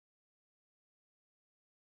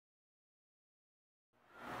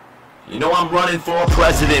You know I'm running for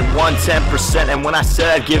president, 110%, and when I said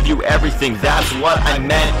I'd give you everything, that's what I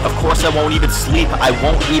meant. Of course I won't even sleep, I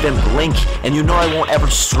won't even blink, and you know I won't ever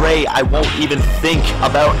stray, I won't even think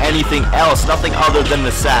about anything else, nothing other than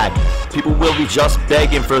the sack. People will be just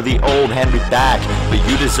begging for the old Henry back, but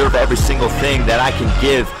you deserve every single thing that I can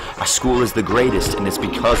give. Our school is the greatest, and it's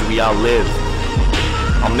because we all live.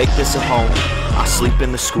 I'll make this a home, I'll sleep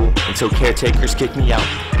in the school until caretakers kick me out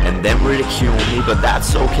and then ridicule me, but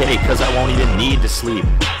that's okay, cause I won't even need to sleep.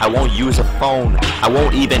 I won't use a phone, I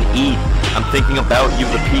won't even eat. I'm thinking about you,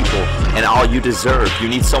 the people, and all you deserve. You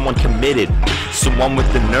need someone committed, someone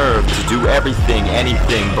with the nerve to do everything,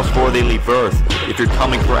 anything, before they leave Earth. If you're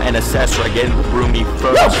coming for NSS, try getting through me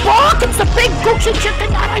first. You fuck! It's the big Gucci chicken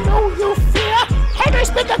that I know you fear!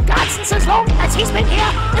 Henry's been the god since as long as he's been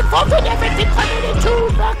here, involved in everything coming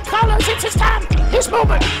into the colors. It's his time, his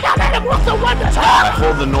movement, now let him work the wonders. I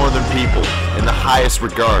hold the northern people in the highest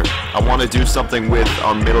regard. I want to do something with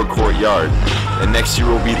our middle courtyard, and next year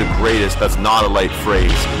will be the greatest. That's not a light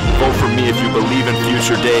phrase. Vote for me if you believe in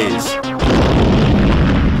future days.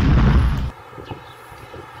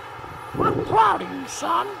 We're proud of you,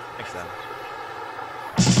 son. Thanks, Dad.